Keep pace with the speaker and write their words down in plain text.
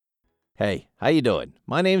Hey, how you doing?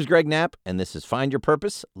 My name's Greg Knapp, and this is Find Your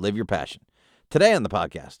Purpose, Live Your Passion. Today on the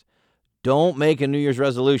podcast, don't make a New Year's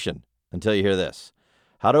resolution until you hear this.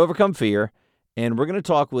 How to overcome fear, and we're going to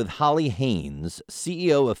talk with Holly Haynes,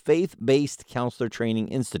 CEO of Faith-Based Counselor Training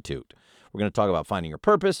Institute. We're going to talk about finding your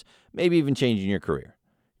purpose, maybe even changing your career.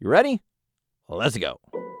 You ready? Let's go.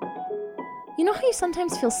 You know how you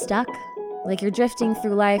sometimes feel stuck? Like you're drifting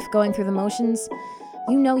through life, going through the motions?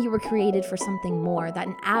 You know you were created for something more, that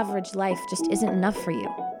an average life just isn't enough for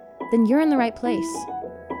you. Then you're in the right place.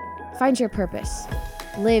 Find your purpose.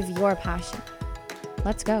 Live your passion.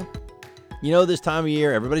 Let's go. You know, this time of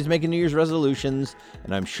year, everybody's making New Year's resolutions,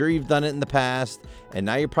 and I'm sure you've done it in the past, and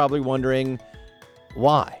now you're probably wondering,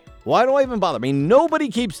 why? Why do I even bother? I mean, nobody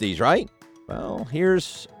keeps these, right? Well,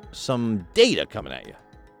 here's some data coming at you.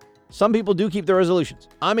 Some people do keep their resolutions.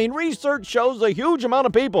 I mean, research shows a huge amount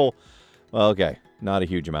of people. Well, okay, not a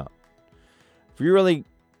huge amount. If you're really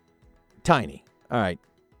tiny, all right,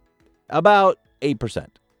 about 8%.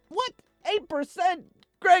 What? 8%?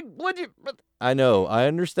 Greg, would you? I know, I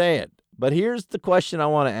understand. But here's the question I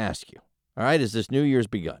want to ask you. All right, as this New Year's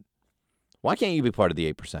begun, why can't you be part of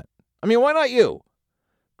the 8%? I mean, why not you?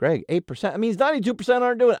 Greg, 8%? That means 92%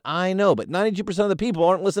 aren't doing it. I know, but 92% of the people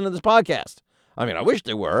aren't listening to this podcast. I mean, I wish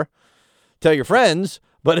they were. Tell your friends,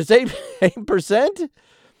 but it's 8%?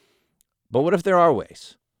 But what if there are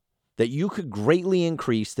ways that you could greatly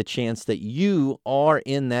increase the chance that you are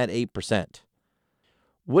in that 8%?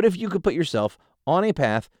 What if you could put yourself on a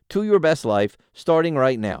path to your best life starting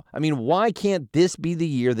right now? I mean, why can't this be the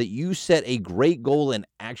year that you set a great goal and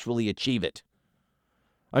actually achieve it?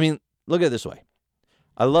 I mean, look at it this way.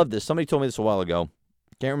 I love this. Somebody told me this a while ago.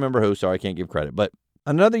 Can't remember who, sorry, I can't give credit. But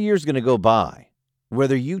another year's going to go by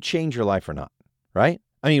whether you change your life or not, right?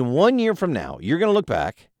 I mean, 1 year from now, you're going to look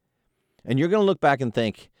back and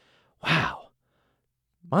think, wow,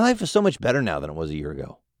 my life is so much better now than it was a year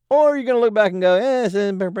ago. Or you're going to look back and go, it's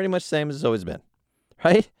pretty much the same as it's always been,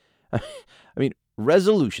 right? I mean,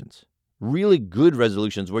 resolutions, really good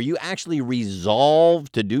resolutions where you actually resolve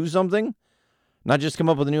to do something, not just come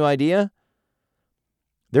up with a new idea.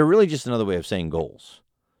 They're really just another way of saying goals.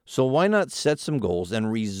 So why not set some goals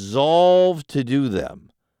and resolve to do them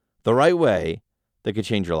the right way that could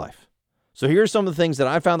change your life? So here's some of the things that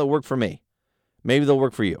I found that work for me. Maybe they'll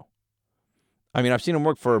work for you. I mean, I've seen them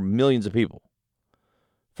work for millions of people.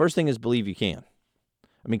 First thing is believe you can.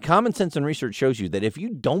 I mean, common sense and research shows you that if you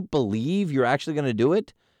don't believe you're actually going to do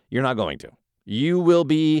it, you're not going to. You will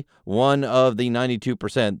be one of the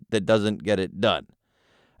 92% that doesn't get it done.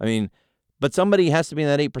 I mean, but somebody has to be in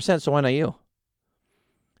that 8%, so why not you?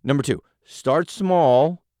 Number 2, start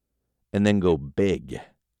small and then go big.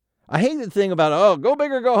 I hate the thing about, go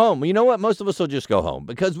big or go home. Well, you know what? Most of us will just go home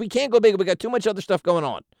because we can't go big. We got too much other stuff going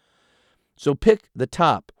on. So pick the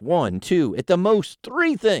top 1, 2, at the most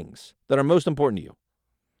 3 things that are most important to you.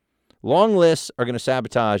 Long lists are going to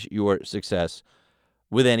sabotage your success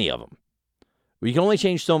with any of them. You can only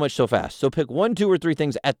change so much so fast. So pick 1, 2, or 3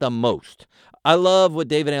 things at the most. I love what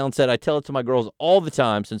David Allen said. I tell it to my girls all the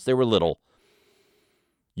time since they were little.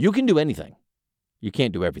 You can do anything. You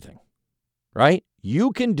can't do everything, right?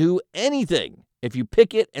 You can do anything if you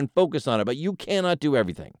pick it and focus on it, but you cannot do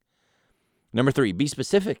everything. Number 3, be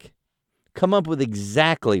specific. Come up with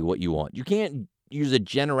exactly what you want. You can't use a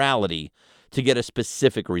generality to get a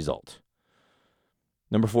specific result.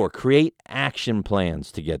 Number 4, create action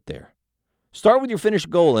plans to get there. Start with your finished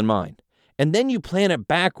goal in mind, and then you plan it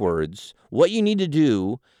backwards, what you need to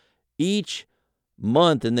do each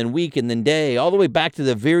month and then week and then day, all the way back to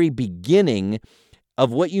the very beginning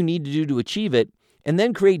of what you need to do to achieve it, and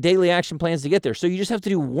then create daily action plans to get there. So you just have to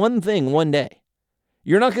do one thing one day.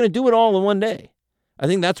 You're not going to do it all in one day. I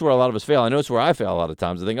think that's where a lot of us fail. I know it's where I fail a lot of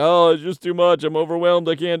times. I think, it's just too much. I'm overwhelmed.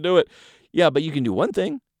 I can't do it. Yeah, but you can do one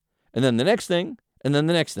thing, and then the next thing, and then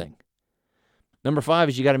the next thing. Number 5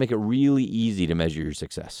 is you got to make it really easy to measure your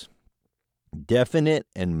success. Definite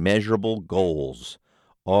and measurable goals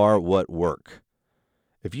are what work.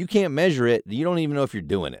 If you can't measure it, you don't even know if you're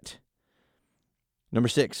doing it. Number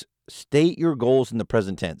 6, state your goals in the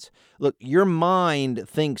present tense. Look, your mind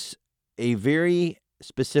thinks a very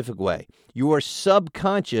specific way. Your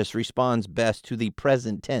subconscious responds best to the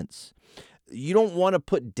present tense. You don't want to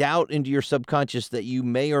put doubt into your subconscious that you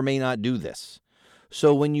may or may not do this.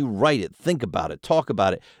 So when you write it, think about it, talk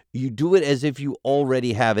about it, you do it as if you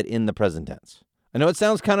already have it in the present tense. I know it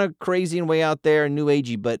sounds kind of crazy and way out there and new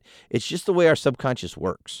agey, but it's just the way our subconscious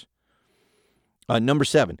works. Number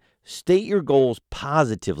 7, state your goals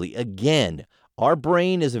positively. Again, our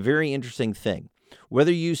brain is a very interesting thing.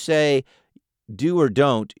 Whether you say do or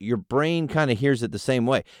don't, your brain kind of hears it the same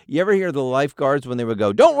way. You ever hear the lifeguards when they would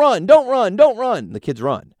go, don't run, don't run, don't run? The kids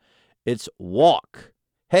run. It's walk.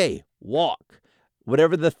 Hey, walk.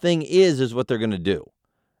 Whatever the thing is what they're going to do.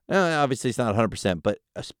 Now, obviously, it's not 100%, but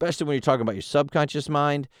especially when you're talking about your subconscious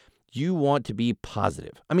mind, you want to be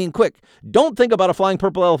positive. I mean, quick, don't think about a flying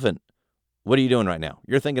purple elephant. What are you doing right now?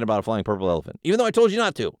 You're thinking about a flying purple elephant, even though I told you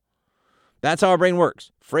not to. That's how our brain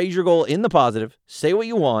works. Phrase your goal in the positive, say what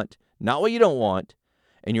you want, not what you don't want,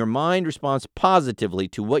 and your mind responds positively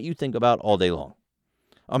to what you think about all day long.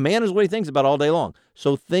 A man is what he thinks about all day long.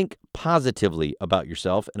 So think positively about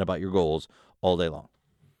yourself and about your goals all day long.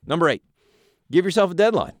 Number 8, give yourself a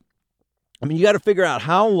deadline. I mean, you got to figure out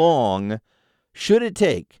how long should it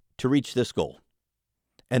take to reach this goal,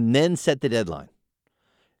 and then set the deadline.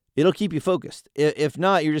 It'll keep you focused. If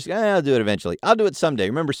not, you're just, I'll do it eventually. I'll do it someday.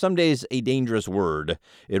 Remember, someday is a dangerous word.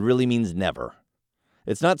 It really means never.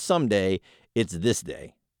 It's not someday, it's this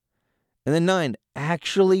day. And then 9,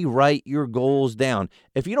 actually write your goals down.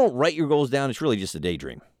 If you don't write your goals down, it's really just a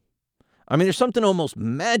daydream. I mean, there's something almost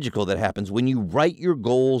magical that happens when you write your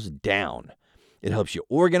goals down. It helps you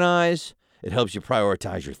organize. It helps you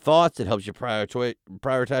prioritize your thoughts. It helps you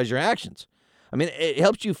prioritize your actions. I mean, it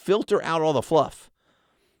helps you filter out all the fluff.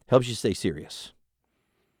 Helps you stay serious.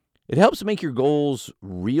 It helps make your goals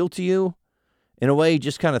real to you. In a way,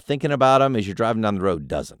 just kind of thinking about them as you're driving down the road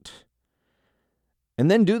doesn't. And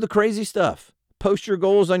then do the crazy stuff. Post your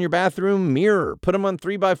goals on your bathroom mirror. Put them on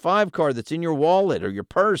 3x5 card that's in your wallet or your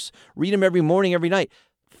purse. Read them every morning, every night.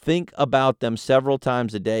 Think about them several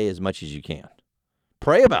times a day as much as you can.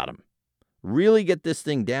 Pray about them. Really get this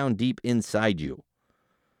thing down deep inside you.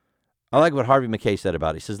 I like what Harvey Mackay said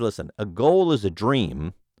about it. He says, listen, a goal is a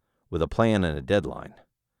dream with a plan and a deadline.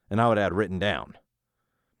 And I would add written down.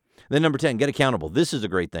 Then number 10, get accountable. This is a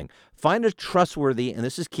great thing. Find a trustworthy, and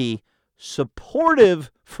this is key, supportive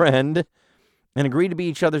friend and agree to be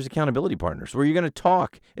each other's accountability partners where you're going to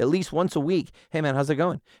talk at least once a week. Hey, man, how's it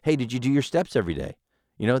going? Hey, did you do your steps every day?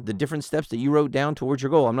 You know, the different steps that you wrote down towards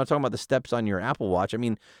your goal. I'm not talking about the steps on your Apple Watch. I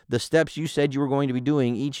mean, the steps you said you were going to be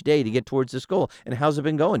doing each day to get towards this goal. And how's it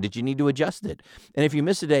been going? Did you need to adjust it? And if you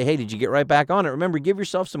miss a day, hey, did you get right back on it? Remember, give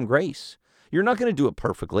yourself some grace. You're not going to do it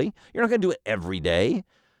perfectly. You're not going to do it every day.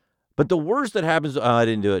 But the worst that happens, I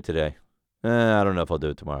didn't do it today. I don't know if I'll do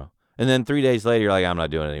it tomorrow. And then 3 days later, you're like, I'm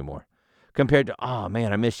not doing it anymore. Compared to, oh,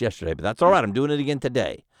 man, I missed yesterday. But that's all right. I'm doing it again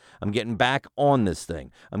today. I'm getting back on this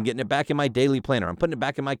thing. I'm getting it back in my daily planner. I'm putting it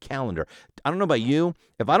back in my calendar. I don't know about you.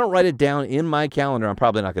 If I don't write it down in my calendar, I'm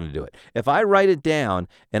probably not going to do it. If I write it down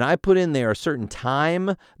and I put in there a certain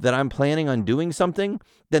time that I'm planning on doing something,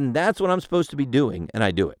 then that's what I'm supposed to be doing, and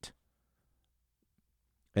I do it.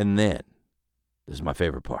 And then, this is my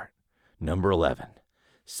favorite part, number 11,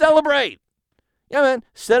 celebrate. Yeah, man,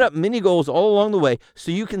 set up mini goals all along the way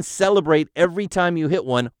so you can celebrate every time you hit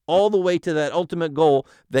one all the way to that ultimate goal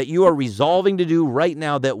that you are resolving to do right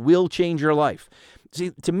now that will change your life.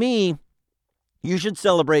 See, to me, you should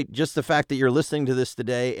celebrate just the fact that you're listening to this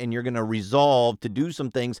today and you're going to resolve to do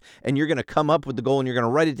some things and you're going to come up with the goal and you're going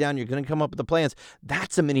to write it down. You're going to come up with the plans.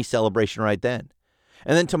 That's a mini celebration right then.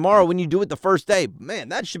 And then tomorrow when you do it the first day, man,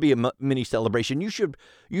 that should be a mini celebration. You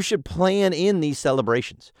should plan in these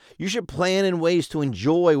celebrations. You should plan in ways to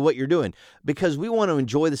enjoy what you're doing because we want to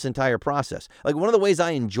enjoy this entire process. Like one of the ways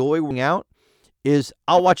I enjoy working out is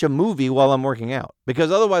I'll watch a movie while I'm working out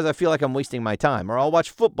because otherwise I feel like I'm wasting my time. Or I'll watch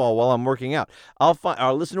football while I'm working out. I'll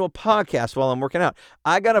listen to a podcast while I'm working out.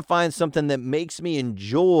 I got to find something that makes me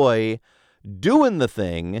enjoy doing the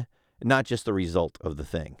thing, not just the result of the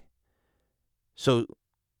thing. So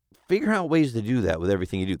figure out ways to do that with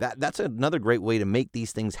everything you do. That's another great way to make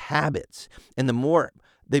these things habits. And the more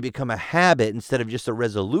they become a habit instead of just a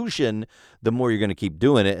resolution, the more you're going to keep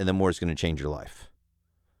doing it and the more it's going to change your life.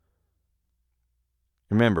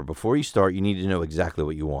 Remember, before you start, you need to know exactly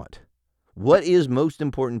what you want. What is most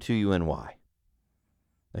important to you and why?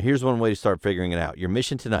 Now, here's one way to start figuring it out. Your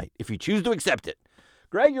mission tonight, if you choose to accept it.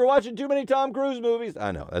 Greg, you're watching too many Tom Cruise movies.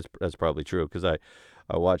 I know, that's probably true because I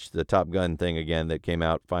watched the Top Gun thing again that came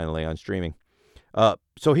out finally on streaming.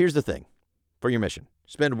 So here's the thing for your mission.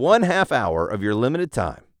 Spend 1/2 hour of your limited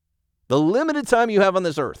time, the limited time you have on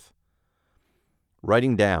this earth,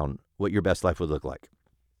 writing down what your best life would look like.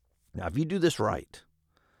 Now, if you do this right,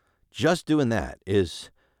 just doing that is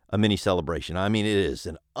a mini celebration. I mean, it is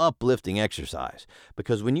an uplifting exercise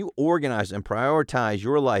because when you organize and prioritize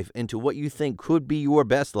your life into what you think could be your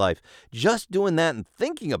best life, just doing that and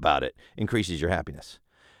thinking about it increases your happiness.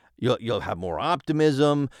 You'll have more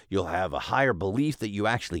optimism. You'll have a higher belief that you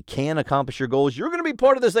actually can accomplish your goals. You're going to be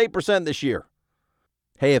part of this 8% this year.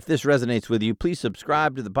 Hey, if this resonates with you, please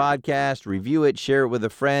subscribe to the podcast, review it, share it with a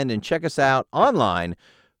friend, and check us out online,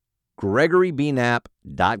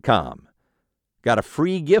 GregoryBKnapp.com. Got a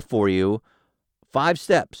free gift for you, 5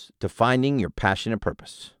 steps to finding your passion and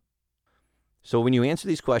purpose. So when you answer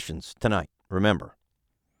these questions tonight, remember,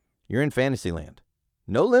 you're in Fantasyland.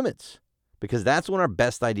 No limits, because that's when our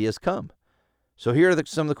best ideas come. So here are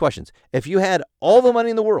some of the questions. If you had all the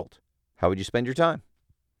money in the world, how would you spend your time?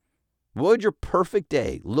 What would your perfect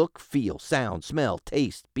day look, feel, sound, smell,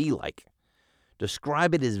 taste be like?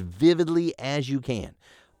 Describe it as vividly as you can.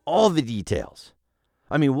 All the details.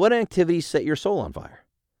 I mean, what activities set your soul on fire?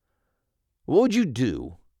 What would you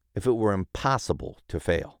do if it were impossible to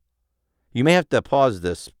fail? You may have to pause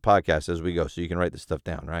this podcast as we go so you can write this stuff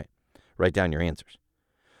down, right? Write down your answers.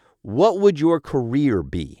 What would your career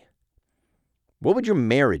be? What would your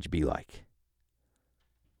marriage be like?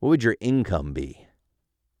 What would your income be?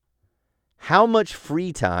 How much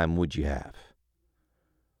free time would you have?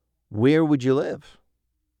 Where would you live?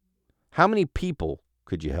 How many people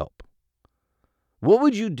could you help? What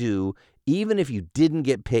would you do even if you didn't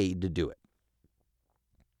get paid to do it?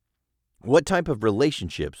 What type of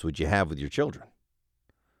relationships would you have with your children?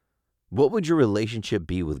 What would your relationship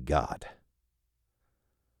be with God?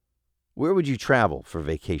 Where would you travel for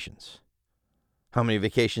vacations? How many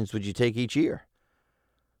vacations would you take each year?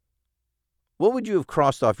 What would you have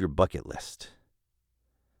crossed off your bucket list?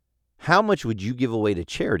 How much would you give away to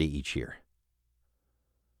charity each year?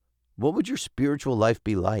 What would your spiritual life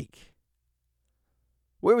be like?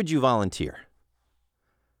 Where would you volunteer?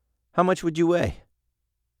 How much would you weigh?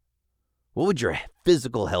 What would your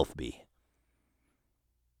physical health be?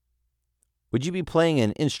 Would you be playing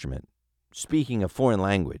an instrument, speaking a foreign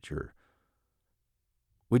language, or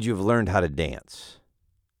would you have learned how to dance?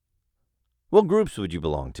 What groups would you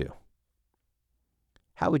belong to?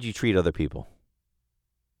 How would you treat other people?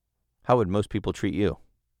 How would most people treat you?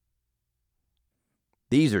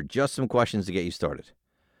 These are just some questions to get you started.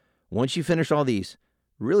 Once you finish all these,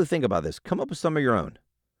 really think about this. Come up with some of your own.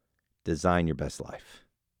 Design your best life.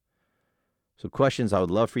 So questions, I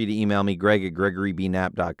would love for you to email me,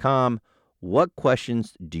 Greg@GregoryBKnapp.com. What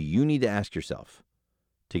questions do you need to ask yourself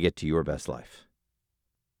to get to your best life?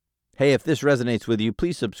 Hey, if this resonates with you,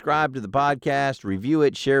 please subscribe to the podcast, review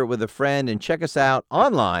it, share it with a friend, and check us out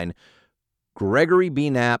online,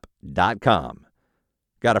 GregoryBKnapp.com.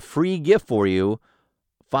 Got a free gift for you,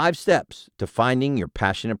 5 steps to finding your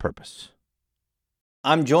passion and purpose.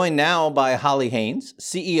 I'm joined now by Holly Haynes,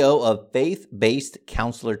 CEO of Faith-Based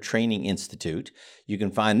Counselor Training Institute. You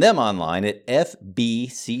can find them online at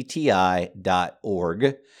fbcti.org.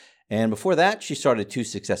 And before that, she started 2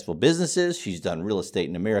 successful businesses. She's done real estate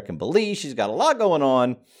in American Belize. She's got a lot going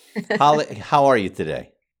on. Holly, how are you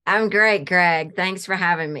today? I'm great, Greg. Thanks for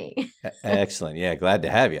having me. Excellent. Yeah, glad to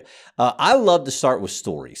have you. I love to start with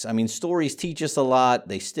stories. I mean, stories teach us a lot.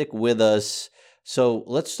 They stick with us. So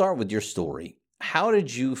let's start with your story. How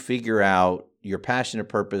did you figure out your passion and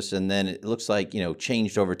purpose, and then it looks like,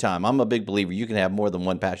 changed over time? I'm a big believer you can have more than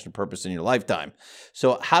one passion and purpose in your lifetime.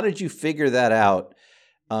 So how did you figure that out?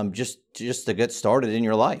 Just to get started in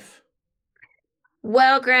your life?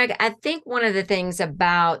 Well, Greg, I think one of the things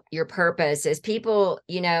about your purpose is people,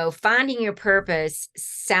 finding your purpose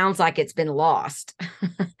sounds like it's been lost.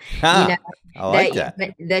 I like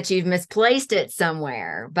that you've misplaced it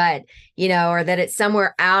somewhere, but, or that it's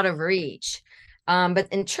somewhere out of reach. But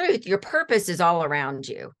in truth, your purpose is all around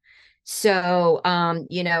you. So,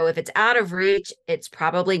 if it's out of reach, it's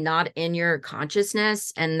probably not in your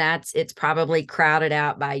consciousness, and it's probably crowded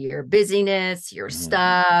out by your busyness, your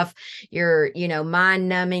stuff, your,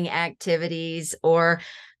 mind-numbing activities, or,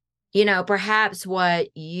 perhaps what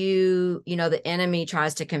the enemy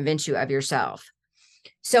tries to convince you of yourself.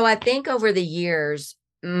 So I think over the years,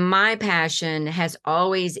 my passion has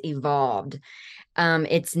always evolved.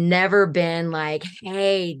 It's never been like,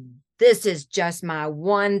 hey, this is just my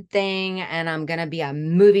one thing, and I'm going to be a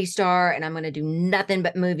movie star, and I'm going to do nothing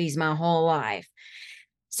but movies my whole life.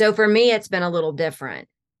 So for me, it's been a little different.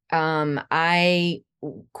 I,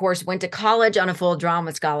 of course, went to college on a full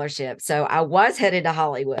drama scholarship, so I was headed to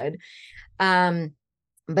Hollywood. But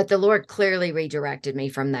the Lord clearly redirected me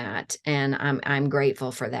from that, and I'm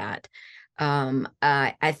grateful for that.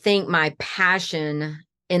 I think my passion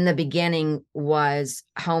in the beginning was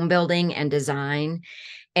home building and design.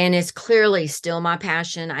 And it's clearly still my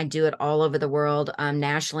passion. I do it all over the world,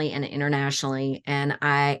 nationally and internationally, and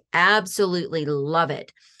I absolutely love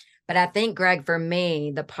it. But I think, Greg, for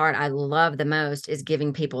me, the part I love the most is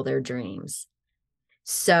giving people their dreams.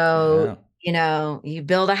 So, You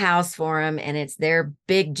build a house for them and it's their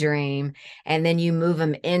big dream, and then you move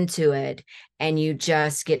them into it and you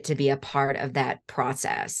just get to be a part of that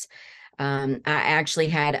process. I actually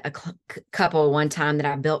had a couple one time that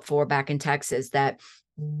I built for back in Texas that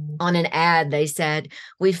on an ad, they said,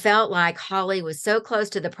 we felt like Holly was so close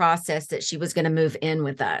to the process that she was going to move in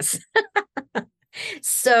with us.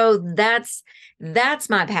 So that's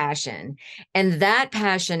my passion. And that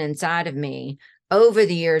passion inside of me over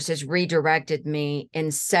the years has redirected me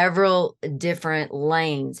in several different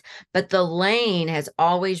lanes, but the lane has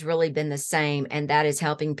always really been the same, and that is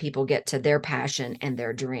helping people get to their passion and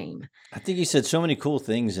their dream. I think you said so many cool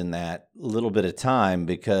things in that little bit of time,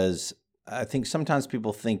 because I think sometimes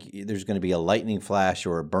people think there's going to be a lightning flash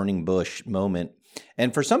or a burning bush moment.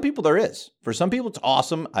 And for some people, there is. For some people, it's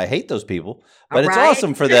awesome. I hate those people, but it's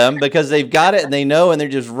awesome for them because they've got it and they know, and they're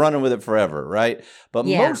just running with it forever, right? But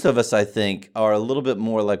most of us, I think, are a little bit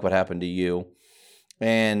more like what happened to you.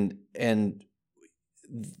 And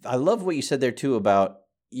I love what you said there, too, about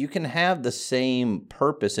you can have the same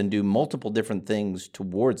purpose and do multiple different things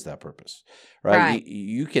towards that purpose, right?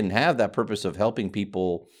 You can have that purpose of helping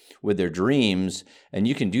people with their dreams, and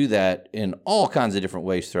you can do that in all kinds of different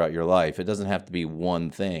ways throughout your life. It doesn't have to be one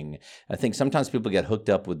thing. I think sometimes people get hooked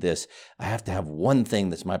up with this, I have to have one thing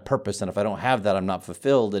that's my purpose, and if I don't have that, I'm not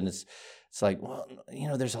fulfilled. And it's like, well,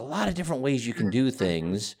 there's a lot of different ways you can do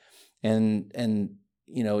things. And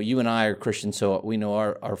you and I are Christians, so we know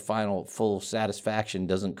our final full satisfaction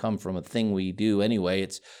doesn't come from a thing we do anyway.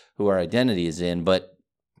 It's who our identity is in. But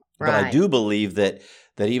I do believe that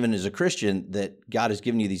even as a Christian, that God has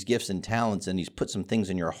given you these gifts and talents, and he's put some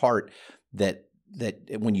things in your heart that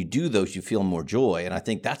when you do those, you feel more joy. And I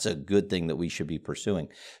think that's a good thing that we should be pursuing.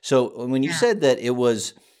 So when you said that it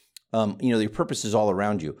was, your purpose is all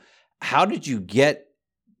around you, how did you get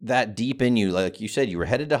that deep in you? Like you said, you were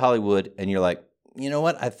headed to Hollywood and you're like, you know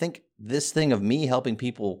what? I think this thing of me helping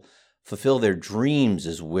people fulfill their dreams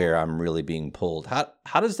is where I'm really being pulled.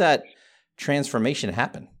 How does that transformation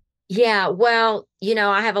happen? Yeah, well,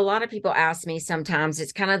 I have a lot of people ask me sometimes,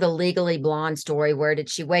 it's kind of the Legally Blonde story. Where did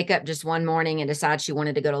she wake up just one morning and decide she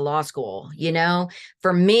wanted to go to law school?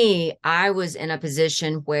 For me, I was in a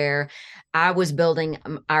position where I was building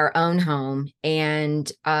our own home, and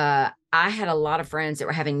I had a lot of friends that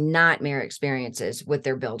were having nightmare experiences with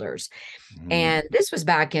their builders. And this was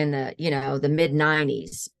back in the mid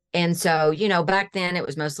 90s. And so, back then it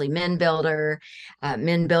was mostly men builders,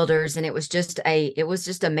 and it was just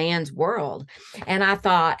a man's world. And I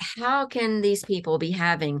thought, how can these people be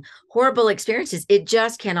having horrible experiences? It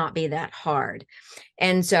just cannot be that hard.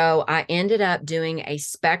 And so I ended up doing a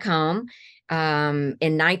spec home in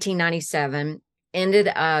 1997,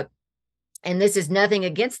 ended up, and this is nothing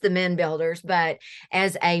against the men builders, but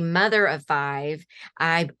as a mother of 5,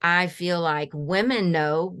 I feel like women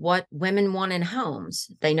know what women want in homes.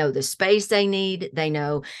 They know the space they need. They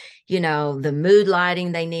know, the mood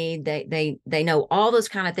lighting they need. They know all those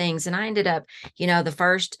kind of things. And I ended up, the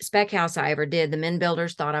first spec house I ever did, the men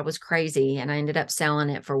builders thought I was crazy, and I ended up selling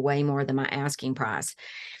it for way more than my asking price.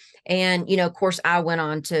 And, of course, I went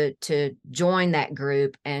on to join that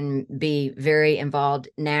group and be very involved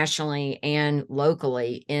nationally and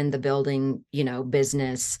locally in the building,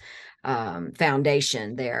 business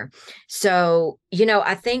foundation there. So,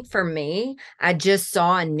 I think for me, I just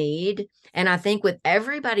saw a need. And I think with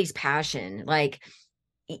everybody's passion, like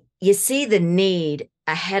you see the need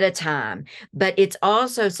ahead of time, but it's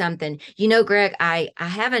also something, Greg, I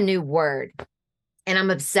have a new word, and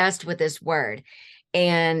I'm obsessed with this word.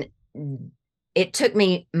 And it took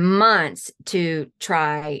me months to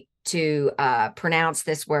try to pronounce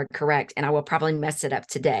this word correct, and I will probably mess it up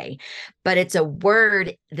today. But it's a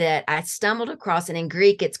word that I stumbled across, and in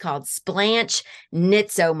Greek, it's called splanch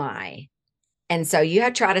nitsomai. And so you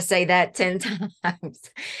have to try to say that 10 times.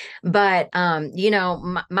 But,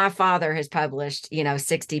 my father has published,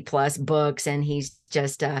 60 plus books, and he's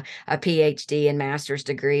just a PhD and master's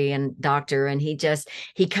degree and doctor. And he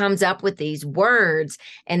comes up with these words,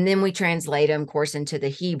 and then we translate them, of course, into the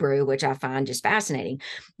Hebrew, which I find just fascinating.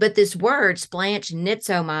 But this word, splanch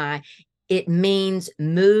nitsomai, it means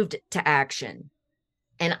moved to action.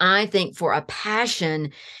 And I think for a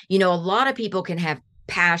passion, a lot of people can have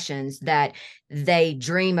passions that they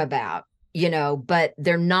dream about, but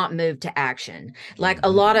they're not moved to action. Like a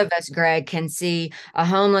lot of us, Greg, can see a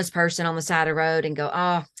homeless person on the side of the road and go,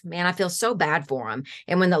 oh man, I feel so bad for them.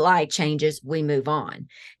 And when the light changes, we move on.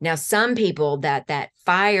 Now, some people that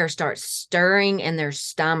fire starts stirring in their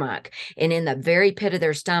stomach and in the very pit of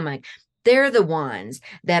their stomach, they're the ones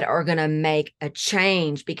that are going to make a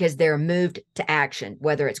change because they're moved to action,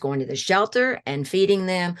 whether it's going to the shelter and feeding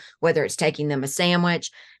them, whether it's taking them a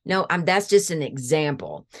sandwich. No, that's just an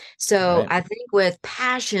example. So Right. I think with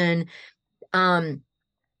passion,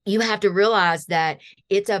 you have to realize that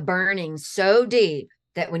it's a burning so deep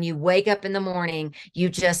that when you wake up in the morning, you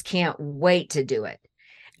just can't wait to do it.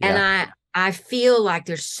 And Yeah. I feel like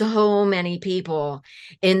there's so many people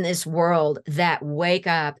in this world that wake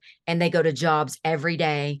up and they go to jobs every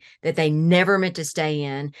day that they never meant to stay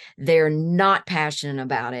in. They're not passionate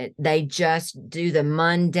about it. They just do the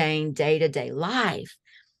mundane day-to-day life.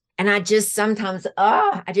 And I just sometimes,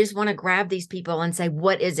 I just want to grab these people and say,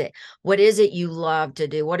 what is it? What is it you love to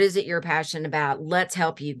do? What is it you're passionate about? Let's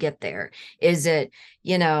help you get there. Is it,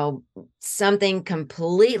 something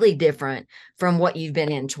completely different from what you've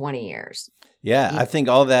been in 20 years? Yeah, You- I think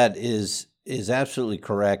all that is absolutely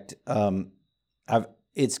correct.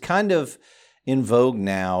 It's kind of in vogue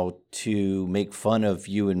now to make fun of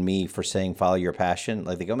you and me for saying follow your passion.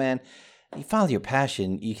 Like they go, man, you follow your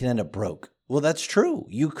passion, you can end up broke. Well, that's true.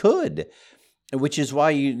 You could, which is why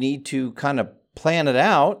you need to kind of plan it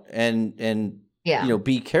out and yeah.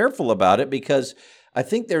 be careful about it, because I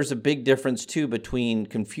think there's a big difference too between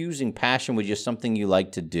confusing passion with just something you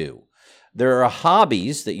like to do. There are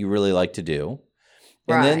hobbies that you really like to do.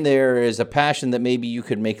 And then Right. there is a passion that maybe you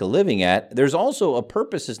could make a living at. There's also a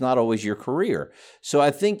purpose is not always your career. So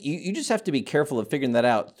I think you just have to be careful of figuring that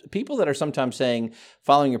out. People that are sometimes saying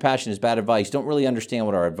following your passion is bad advice don't really understand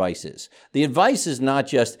what our advice is. The advice is not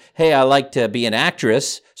just, hey, I like to be an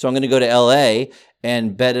actress, so I'm going to go to LA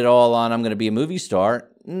and bet it all on I'm going to be a movie star.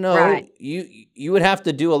 No, Right. you would have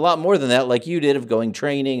to do a lot more than that, like you did, of going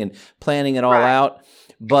training and planning it all Right. out.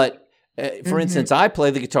 But for Mhm. instance, I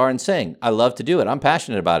play the guitar and sing. I love to do it. I'm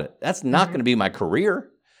passionate about it. That's not Mhm. going to be my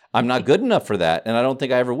career. I'm not good enough for that, and I don't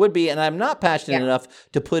think I ever would be. And I'm not passionate Yeah. enough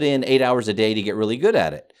to put in 8 hours a day to get really good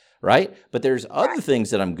at it, right? But there's other Right.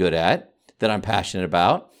 things that I'm good at, that I'm passionate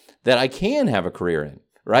about, that I can have a career in,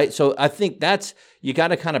 right? So I think you got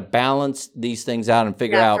to kind of balance these things out and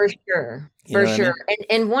figure Yeah, out, for sure. you know For what I sure. mean?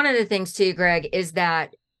 And one of the things too, Greg, is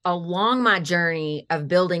that along my journey of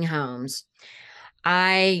building homes,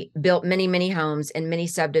 I built many, many homes and many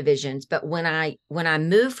subdivisions. But when I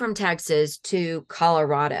moved from Texas to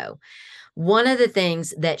Colorado, one of the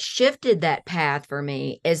things that shifted that path for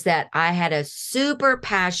me is that I had a super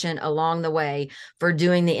passion along the way for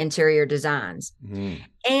doing the interior designs. Mhm.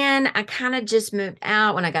 And I kind of just moved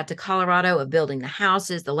out when I got to Colorado of building the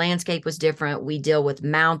houses. The landscape was different. We deal with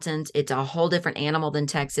mountains. It's a whole different animal than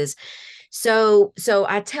Texas. So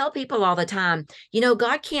I tell people all the time,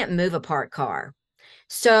 God can't move a parked car.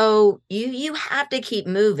 So you have to keep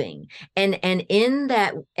moving. And in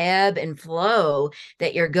that ebb and flow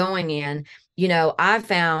that you're going in, I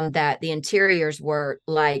found that the interiors were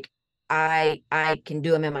like I can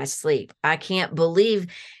do them in my sleep. I can't believe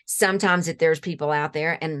sometimes that there's people out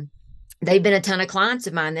there, and they've been a ton of clients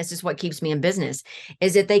of mine. This is what keeps me in business,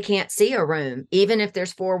 is that they can't see a room. Even if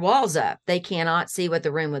there's 4 walls up, they cannot see what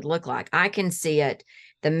the room would look like. I can see it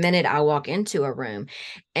the minute I walk into a room.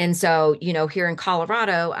 And so, here in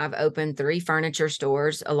Colorado, I've opened 3 furniture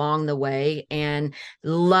stores along the way and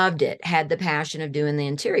loved it, had the passion of doing the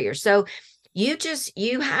interior. So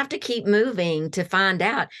you have to keep moving to find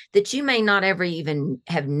out that you may not ever even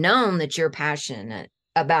have known that you're passionate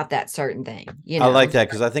about that certain thing, I like that,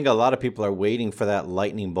 because I think a lot of people are waiting for that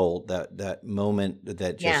lightning bolt, that moment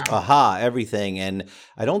that just, Yeah. aha, everything. And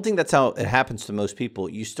I don't think that's how it happens to most people.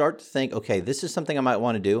 You start to think, okay, this is something I might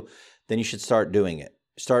want to do. Then you should start doing it.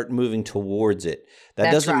 Start moving towards it. That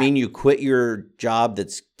That's doesn't right. mean you quit your job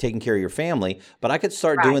that's taking care of your family, but I could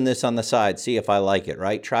start Right. doing this on the side, see if I like it,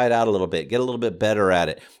 right? Try it out a little bit, get a little bit better at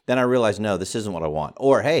it. Then I realize, no, this isn't what I want.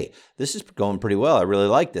 Or, hey, this is going pretty well. I really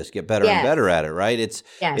like this. Get better and Yes. better at it, right? It's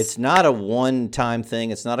Yes. not a one-time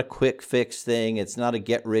thing. It's not a quick fix thing. It's not a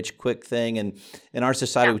get-rich-quick thing. And in our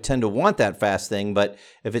society, Yeah. we tend to want that fast thing. But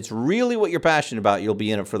if it's really what you're passionate about, you'll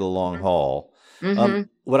be in it for the long haul. Mhm.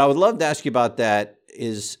 What I would love to ask you about that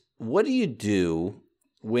is, what do you do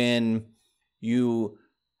when you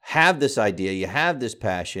have this idea, you have this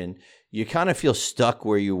passion, you kind of feel stuck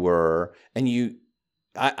where you were, and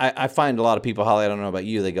I find a lot of people, Holly, I don't know about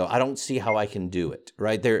you, they go, I don't see how I can do it,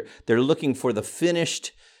 right? They're looking for the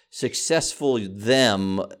finished, successful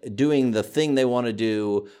them doing the thing they want to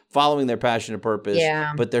do, following their passion and purpose,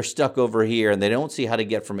 Yeah. but they're stuck over here and they don't see how to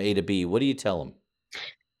get from A to B. What do you tell them?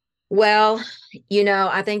 Well,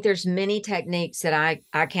 I think there's many techniques that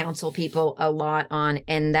I counsel people a lot on,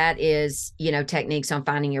 and that is, techniques on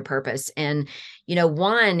finding your purpose. And,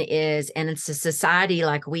 one is, and it's a society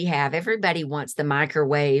like we have, everybody wants the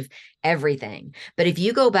microwave everything. But if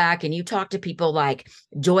you go back and you talk to people like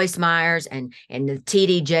Joyce Myers and the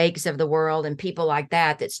TD Jakes of the world and people like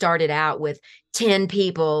that started out with 10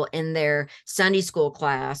 people in their Sunday school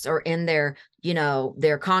class or in their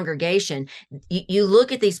their congregation, you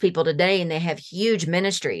look at these people today and they have huge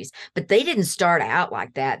ministries, but they didn't start out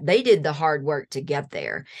like that. They did the hard work to get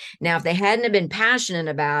there. Now, if they hadn't have been passionate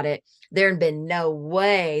about it, there'd been no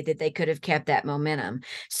way that they could have kept that momentum.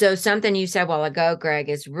 So something you said a while ago, Greg,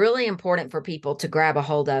 is really important for people to grab a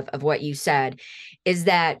hold of what you said, is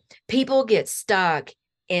that people get stuck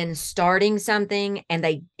in starting something and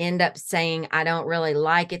they end up saying, I don't really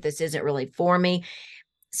like it. This isn't really for me.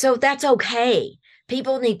 So that's okay.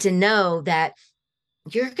 People need to know that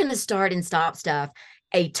you're going to start and stop stuff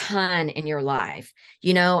a ton in your life.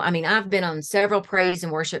 I've been on several praise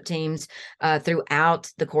and worship teams throughout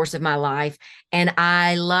the course of my life, and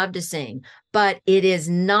I love to sing, but it is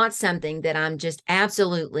not something that I'm just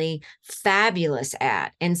absolutely fabulous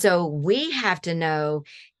at. And so we have to know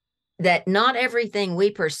that not everything we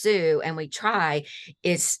pursue and we try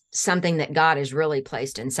is something that God has really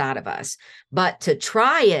placed inside of us. But to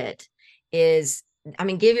try it is,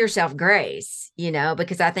 give yourself grace,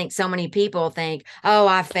 because I think so many people think, oh,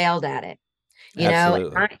 I failed at it.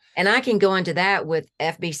 And I can go into that with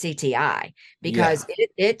FBCTI because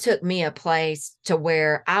it took me a place to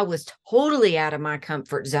where I was totally out of my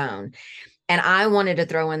comfort zone. And I wanted to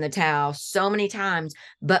throw in the towel so many times,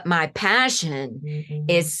 but my passion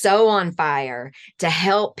is so on fire to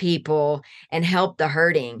help people and help the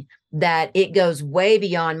hurting that it goes way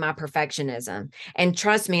beyond my perfectionism. And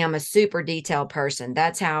trust me, I'm a super detailed person.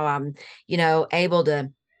 That's how I'm, able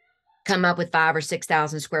to come up with 5,000 or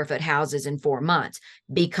 6,000 square foot houses in 4 months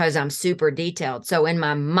because I'm super detailed. So in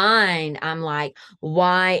my mind, I'm like,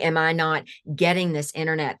 why am I not getting this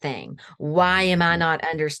internet thing? Why am I not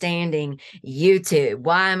understanding YouTube?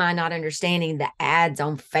 Why am I not understanding the ads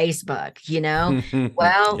on Facebook?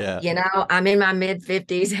 I'm in my mid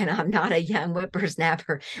 50s and I'm not a young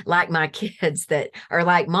whippersnapper like my kids that are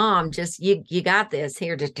like, Mom, just you got this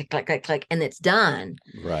here, just click, click, click, and it's done.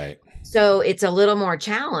 Right. So it's a little more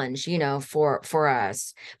challenge, for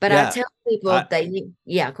us. But I tell people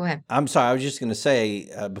go ahead. I'm sorry. I was just going to say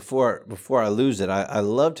before I lose it, I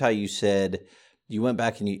loved how you said you went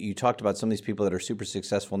back and you talked about some of these people that are super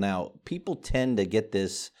successful now. People tend to get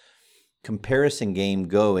this comparison game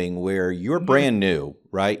going where you're brand new,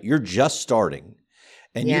 right? You're just starting.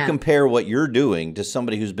 And you compare what you're doing to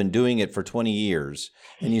somebody who's been doing it for 20 years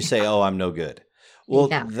and you say, oh, I'm no good. Well,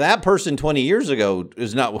 that person 20 years ago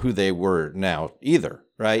is not who they were now either,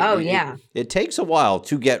 right? Oh, It takes a while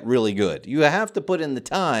to get really good. You have to put in the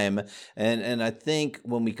time. And I think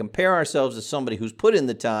when we compare ourselves to somebody who's put in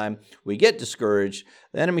the time, we get discouraged.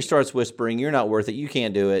 The enemy starts whispering, you're not worth it. You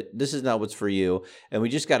can't do it. This is not what's for you. And we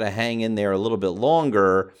just got to hang in there a little bit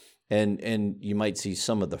longer. And you might see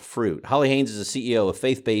some of the fruit. Holly Haynes is the CEO of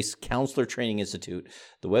Faith-Based Counselor Training Institute.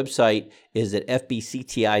 The website is at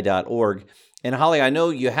fbcti.org. And Holly, I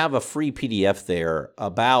know you have a free PDF there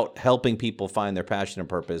about helping people find their passion and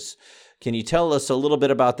purpose. Can you tell us a little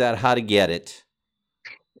bit about that, how to get it?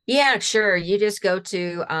 Yeah, sure. You just go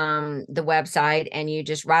to the website and you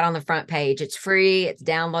just write on the front page. It's free. It's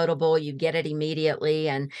downloadable. You get it immediately.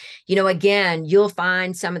 And, again, you'll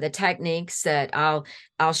find some of the techniques that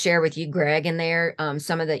I'll share with you, Greg, in there.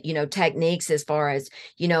 Some of the, techniques as far as,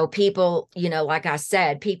 people, like I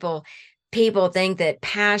said, people think that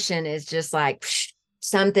passion is just like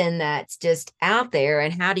something that's just out there.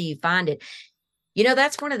 And how do you find it?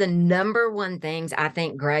 That's one of the number one things I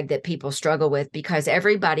think, Greg, that people struggle with because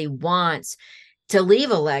everybody wants to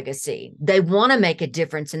leave a legacy. They want to make a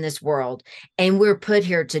difference in this world. And we're put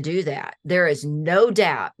here to do that. There is no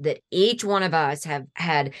doubt that each one of us have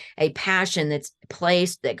had a passion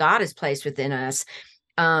that God has placed within us,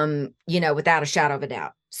 without a shadow of a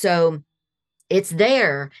doubt. So it's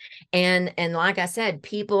there. And like I said,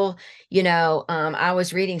 people, I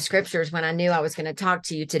was reading scriptures when I knew I was going to talk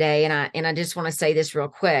to you today. And I just want to say this real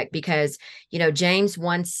quick because, James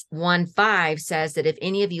 1:5 says that if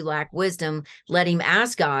any of you lack wisdom, let him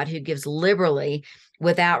ask God who gives liberally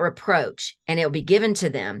without reproach, and it'll be given to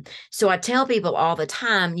them. So I tell people all the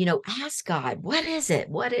time, ask God, what is it?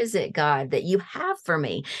 What is it, God, that you have for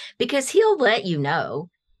me? Because he'll let you know.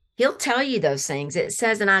 He'll tell you those things. It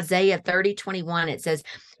says in Isaiah 30:21, it says,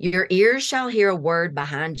 your ears shall hear a word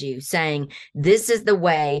behind you saying, this is the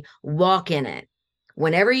way, walk in it.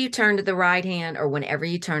 Whenever you turn to the right hand or whenever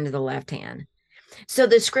you turn to the left hand. So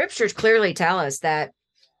the scriptures clearly tell us that,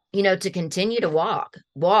 to continue to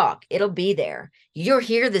walk, it'll be there. You'll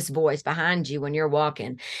hear this voice behind you when you're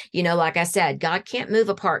walking. Like I said, God can't move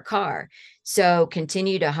a parked car. So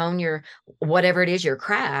continue to hone whatever it is, your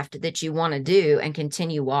craft that you want to do, and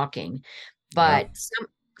continue walking. Yeah. But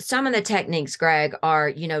some of the techniques, Greg,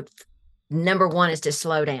 are, number one is to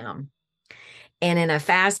slow down. And in a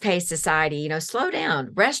fast-paced society, slow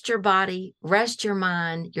down, rest your body, rest your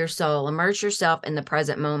mind, your soul, immerse yourself in the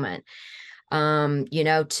present moment.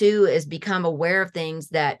 Two is become aware of things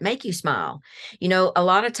that make you smile. A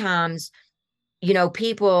lot of times,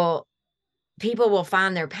 people will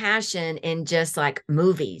find their passion in just like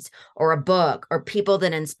movies or a book or people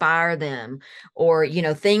that inspire them, or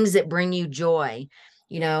things that bring you joy.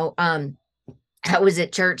 I was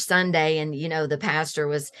at church Sunday, and the pastor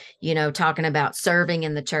was talking about serving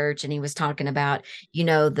in the church, and he was talking about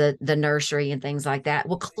the nursery and things like that.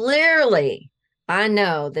 Well, clearly I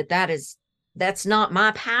know that's not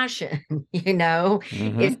my passion,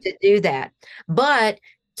 is to do that. But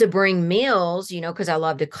to bring meals, because I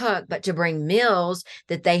love to cook, but to bring meals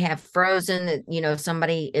that they have frozen, that,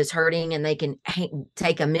 somebody is hurting and they can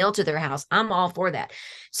take a meal to their house, I'm all for that.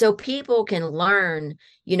 So people can learn,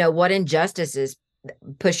 what injustices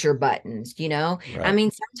push your buttons, Right. I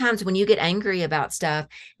mean, sometimes when you get angry about stuff,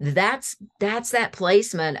 that's that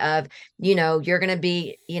placement of, you're going to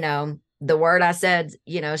be, the word I said,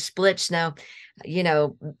 split snow,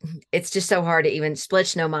 it's just so hard to even split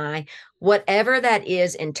snow my, whatever that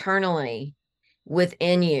is internally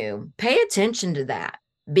within you, pay attention to that,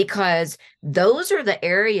 because those are the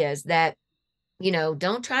areas that,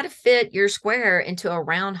 don't try to fit your square into a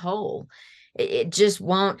round hole. It just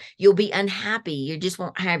won't, you'll be unhappy. You just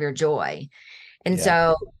won't have your joy. And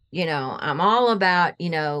Yeah. so, I'm all about,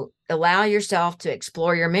 allow yourself to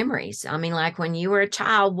explore your memories. I mean, like when you were a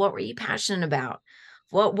child, what were you passionate about?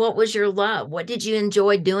 What was your love? What did you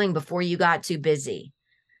enjoy doing before you got too busy?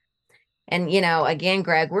 And, again,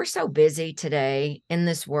 Greg, we're so busy today in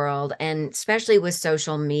this world, and especially with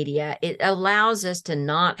social media, it allows us to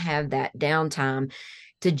not have that downtime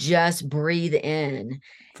to just breathe in.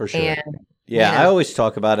 For sure. And, Yeah, I always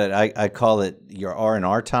talk about it. I call it your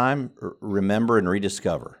R&R time. Remember and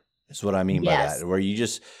rediscover. That's what I mean by yes, that. Where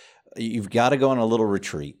you've got to go on a little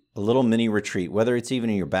retreat, a little mini retreat, whether it's even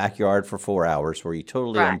in your backyard for 4 hours where you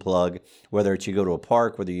totally right. unplug, whether it's you go to a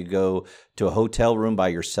park, whether you go to a hotel room by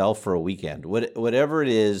yourself for a weekend, whatever it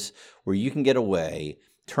is where you can get away,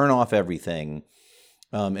 turn off everything,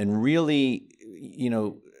 and really,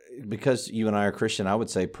 because you and I are Christian, I would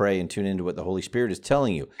say pray and tune into what the Holy Spirit is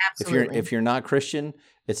telling you. Absolutely. If you're not Christian,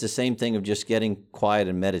 it's the same thing of just getting quiet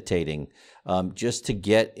and meditating, just to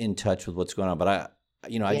get in touch with what's going on. But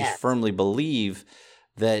I just firmly believe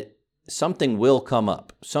that something will come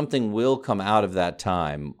up, something will come out of that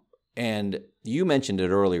time. And you mentioned it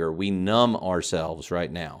earlier, we numb ourselves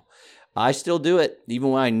right now. I still do it,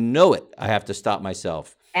 even when I know it. I have to stop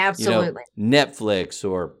myself. Absolutely. Netflix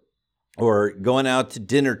or going out to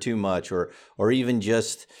dinner too much, or even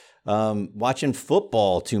just watching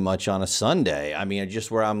football too much on a Sunday. I mean,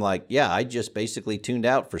 just where I'm like, yeah, I just basically tuned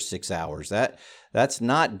out for 6 hours. That's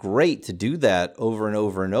not great to do that over and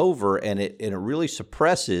over and over, and it really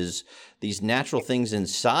suppresses these natural things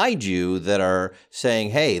inside you that are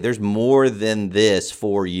saying, hey, there's more than this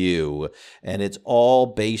for you, and it's all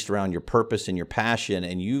based around your purpose and your passion,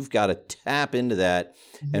 and you've got to tap into that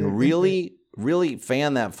and really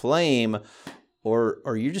fan that flame, or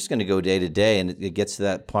you're just going to go day to day. And it gets to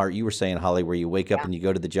that part you were saying, Holly, where you wake up and you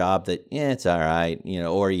go to the job that, it's all right,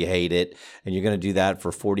 or you hate it, and you're going to do that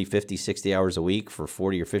for 40, 50, 60 hours a week for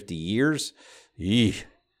 40 or 50 years. Eesh,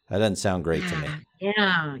 that doesn't sound great to me.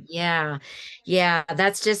 Yeah.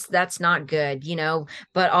 That's not good,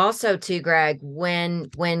 but also too, Greg,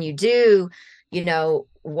 when you do,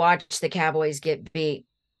 watch the Cowboys get beat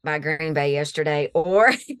by Green Bay yesterday,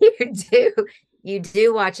 or you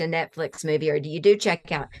do watch a Netflix movie, or you do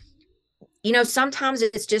check out, sometimes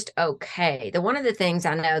it's just okay. One of the things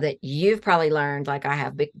I know that you've probably learned, like I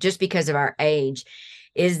have, just because of our age,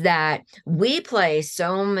 is that we place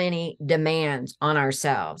so many demands on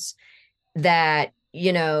ourselves that,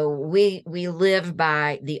 we live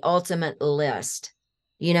by the ultimate list,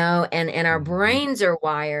 and our brains are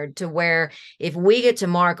wired to where if we get to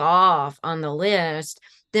mark off on the list,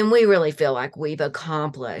 then we really feel like we've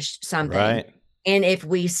accomplished something. Right. And if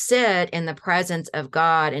we sit in the presence of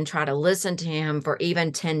God and try to listen to him for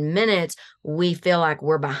even 10 minutes, we feel like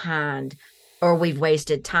we're behind or we've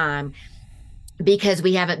wasted time because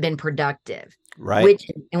we haven't been productive. Right.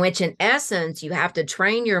 Which in essence, you have to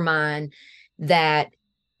train your mind that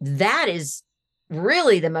is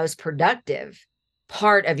really the most productive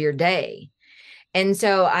part of your day. And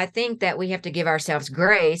so I think that we have to give ourselves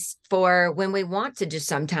grace for when we want to just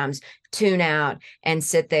sometimes tune out and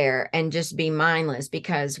sit there and just be mindless,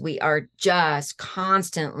 because we are just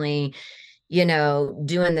constantly,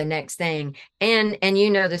 doing the next thing. And you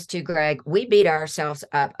know this too, Greg, we beat ourselves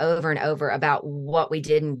up over and over about what we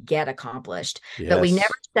didn't get accomplished, but we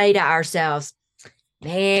never say to ourselves,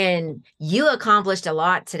 man, you accomplished a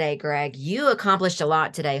lot today, Greg. You accomplished a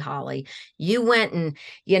lot today, Holly. You went and,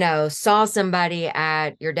 saw somebody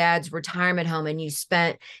at your dad's retirement home and you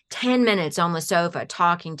spent 10 minutes on the sofa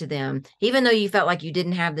talking to them, even though you felt like you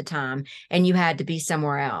didn't have the time and you had to be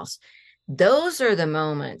somewhere else. Those are the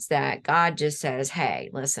moments that God just says, hey,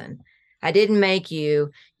 listen, I didn't make you,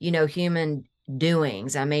 human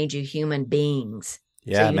doings. I made you human beings.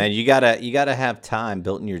 Yeah, so man, you gotta have time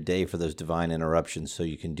built in your day for those divine interruptions, so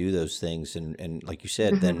you can do those things, and like you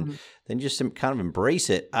said, then just kind of embrace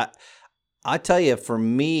it. I tell you, for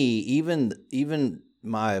me, even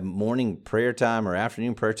my morning prayer time or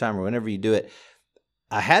afternoon prayer time or whenever you do it,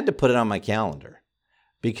 I had to put it on my calendar,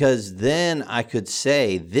 because then I could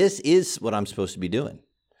say, this is what I'm supposed to be doing.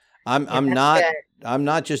 I'm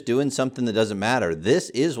not just doing something that doesn't matter. This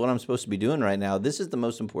is what I'm supposed to be doing right now. This is the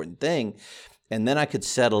most important thing. And then I could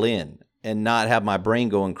settle in and not have my brain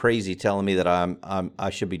going crazy telling me that I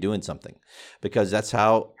should be doing something, because that's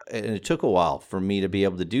how. And it took a while for me to be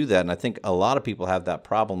able to do that. And I think a lot of people have that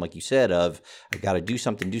problem, like you said, of I got to do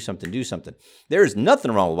something. There is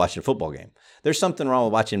nothing wrong with watching a football game. There's something wrong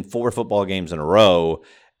with watching 4 football games in a row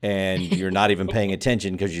and you're not even paying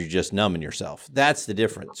attention because you're just numbing yourself. That's the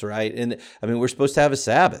difference, right? And I mean, we're supposed to have a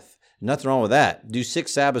Sabbath. Nothing wrong with that. Do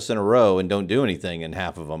 6 Sabbaths in a row and don't do anything in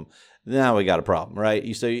half of them. Now we got a problem,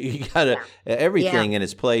 right? So you got to everything in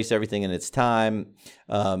its place, everything in its time,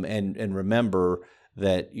 and remember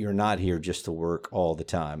that you're not here just to work all the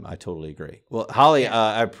time. I totally agree. Well, Holly,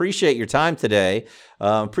 I appreciate your time today.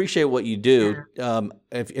 Appreciate what you do.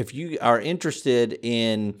 If you are interested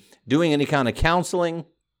in doing any kind of counseling,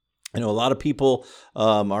 I know a lot of people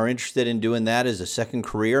are interested in doing that as a second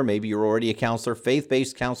career. Maybe you're already a counselor.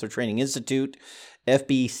 Faith-Based Counselor Training Institute,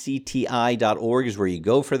 fbcti.org is where you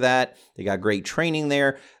go for that. They got great training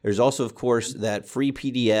there. There's also, of course, that free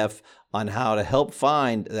PDF on how to help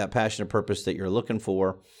find that passion and purpose that you're looking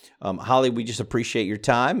for. Holly, we just appreciate your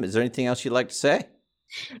time. Is there anything else you'd like to say?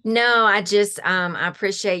 No, I just I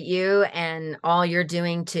appreciate you and all you're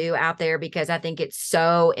doing too out there, because I think it's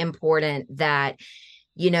so important that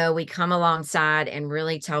we come alongside and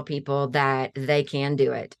really tell people that they can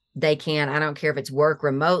do it. They can. I don't care if it's work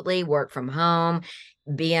remotely, work from home,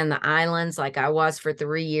 be in the islands like I was for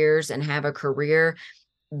 3 years and have a career.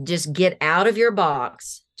 Just get out of your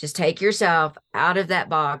box. Just take yourself out of that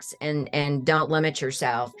box and don't limit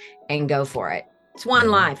yourself and go for it. It's one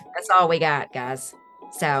life. That's all we got, guys.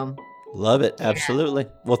 So love it. Absolutely.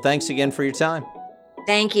 Well, thanks again for your time.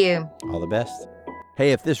 Thank you. All the best.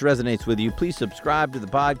 Hey, if this resonates with you, please subscribe to the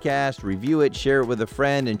podcast, review it, share it with a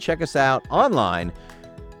friend, and check us out online,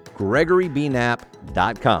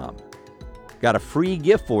 GregoryBKnapp.com. Got a free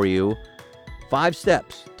gift for you, 5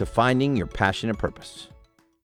 steps to finding your passion and purpose.